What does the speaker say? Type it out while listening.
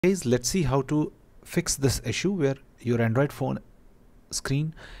Guys, let's see how to fix this issue where your Android phone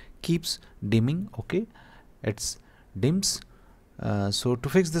screen keeps dimming. Okay, it's dims. So to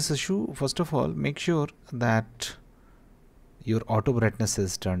fix this issue, first of all, make sure that your auto brightness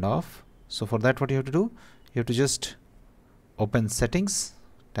is turned off. So for that, what you have to do, you have to just open settings,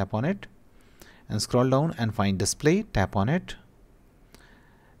 tap on it, and scroll down and find display, tap on it,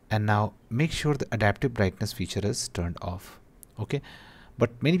 and now make sure the adaptive brightness feature is turned off. Okay, but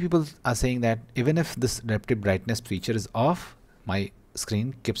many people are saying that even if this adaptive brightness feature is off, my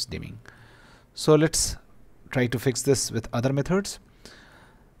screen keeps dimming. So let's try to fix this with other methods.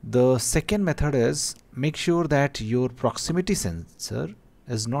 The second method is make sure that your proximity sensor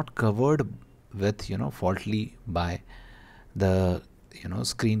is not covered with faultily by the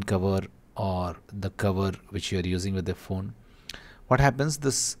screen cover or the cover which you are using with the phone. What happens,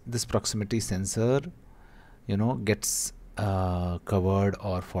 this proximity sensor gets covered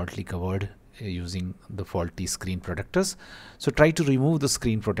or faultily covered using the faulty screen protectors. So try to remove the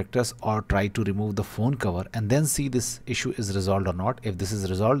screen protectors or try to remove the phone cover and then see this issue is resolved or not. If this is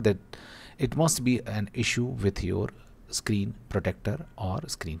resolved, that it must be an issue with your screen protector or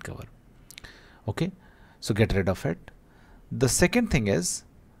screen cover. Okay, so get rid of it. The second thing is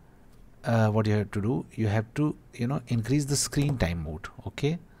what you have to do, you have to increase the screen time mode.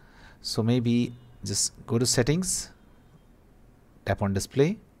 Okay, so maybe just go to settings, tap on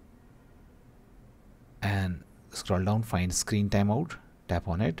display, and scroll down, find screen timeout, tap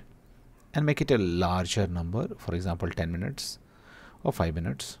on it, and make it a larger number, for example 10 minutes or 5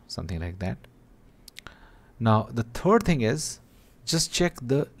 minutes, something like that. Now the third thing is just check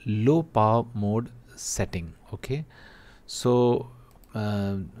the low power mode setting. Okay, so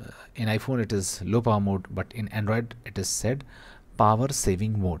in iPhone it is low power mode, but in Android it is said power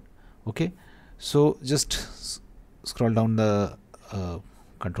saving mode. Okay, so just scroll down the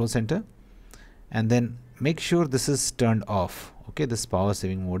control center and then make sure this is turned off. Okay, this power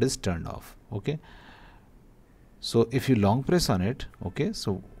saving mode is turned off. Okay, so if you long press on it, okay,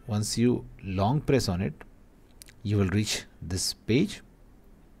 so once you long press on it, you will reach this page.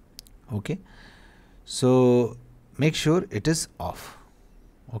 Okay, so make sure it is off.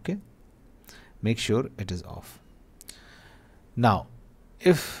 Okay, make sure it is off. Now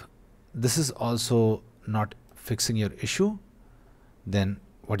if this is also not fixing your issue, then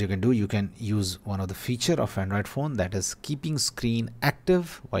what you can do, you can use one of the feature of Android phone, that is keeping screen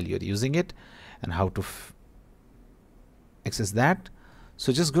active while you're using it. And how to access that,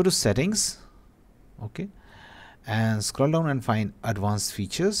 so just go to settings, okay, and scroll down and find advanced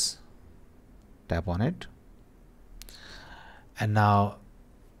features, tap on it, and now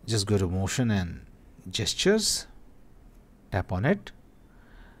just go to motion and gestures, tap on it,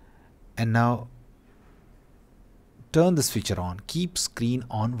 and now turn this feature on, keep screen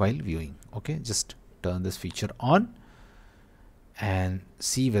on while viewing. Okay, just turn this feature on and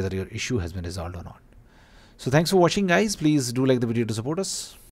see whether your issue has been resolved or not. So thanks for watching, guys. Please do like the video to support us.